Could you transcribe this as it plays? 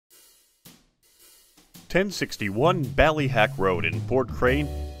1061 Ballyhack Road in Port Crane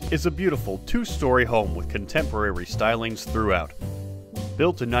is a beautiful two-story home with contemporary stylings throughout.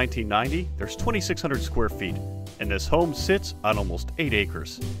 Built in 1990, there's 2,600 square feet, and this home sits on almost 8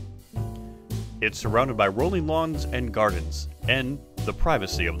 acres. It's surrounded by rolling lawns and gardens, and the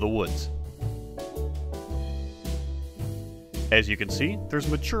privacy of the woods. As you can see, there's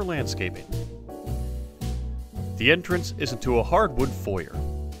mature landscaping. The entrance is into a hardwood foyer.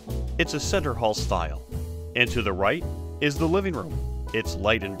 It's a center hall style. And to the right is the living room. It's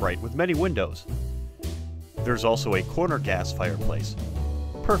light and bright with many windows. There's also a corner gas fireplace,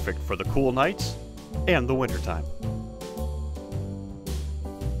 perfect for the cool nights and the wintertime.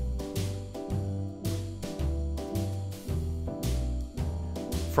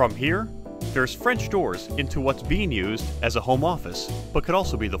 From here, there's French doors into what's being used as a home office, but could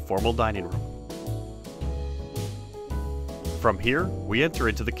also be the formal dining room. From here, we enter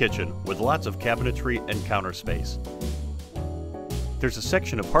into the kitchen with lots of cabinetry and counter space. There's a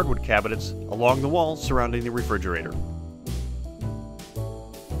section of hardwood cabinets along the wall surrounding the refrigerator.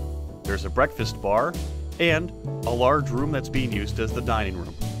 There's a breakfast bar and a large room that's being used as the dining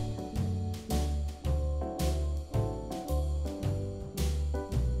room.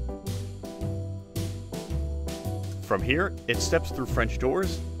 From here, it steps through French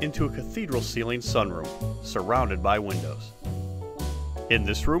doors into a cathedral ceiling sunroom, surrounded by windows. In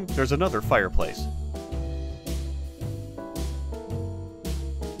this room, there's another fireplace.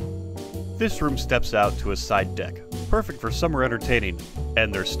 This room steps out to a side deck, perfect for summer entertaining,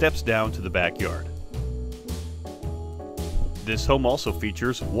 and there's steps down to the backyard. This home also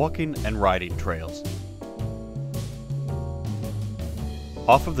features walking and riding trails.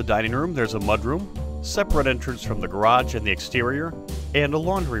 Off of the dining room, there's a mudroom, separate entrance from the garage and the exterior, and a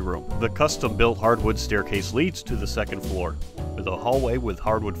laundry room. The custom-built hardwood staircase leads to the second floor, with a hallway with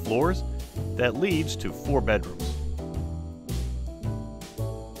hardwood floors that leads to 4 bedrooms.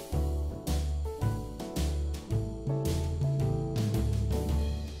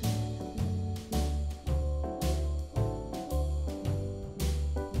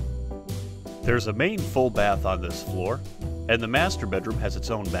 There's a main full bath on this floor, and the master bedroom has its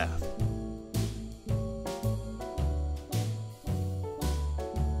own bath.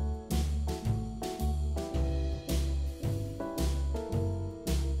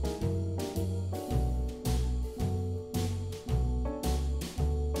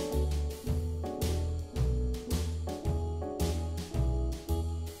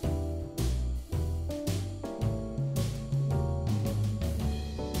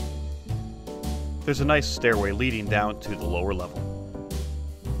 There's a nice stairway leading down to the lower level.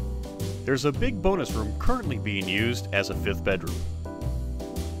 There's a big bonus room currently being used as a 5th bedroom.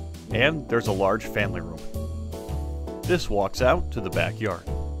 And there's a large family room. This walks out to the backyard.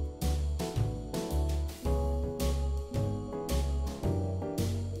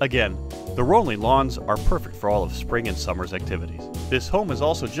 Again, the rolling lawns are perfect for all of spring and summer's activities. This home is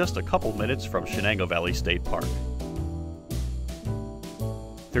also just a couple minutes from Shenango Valley State Park.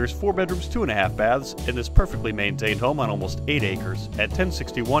 There's 4 bedrooms, 2.5 baths in this perfectly maintained home on almost 8 acres at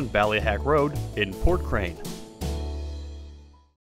 1061 Ballyhack Road in Port Crane.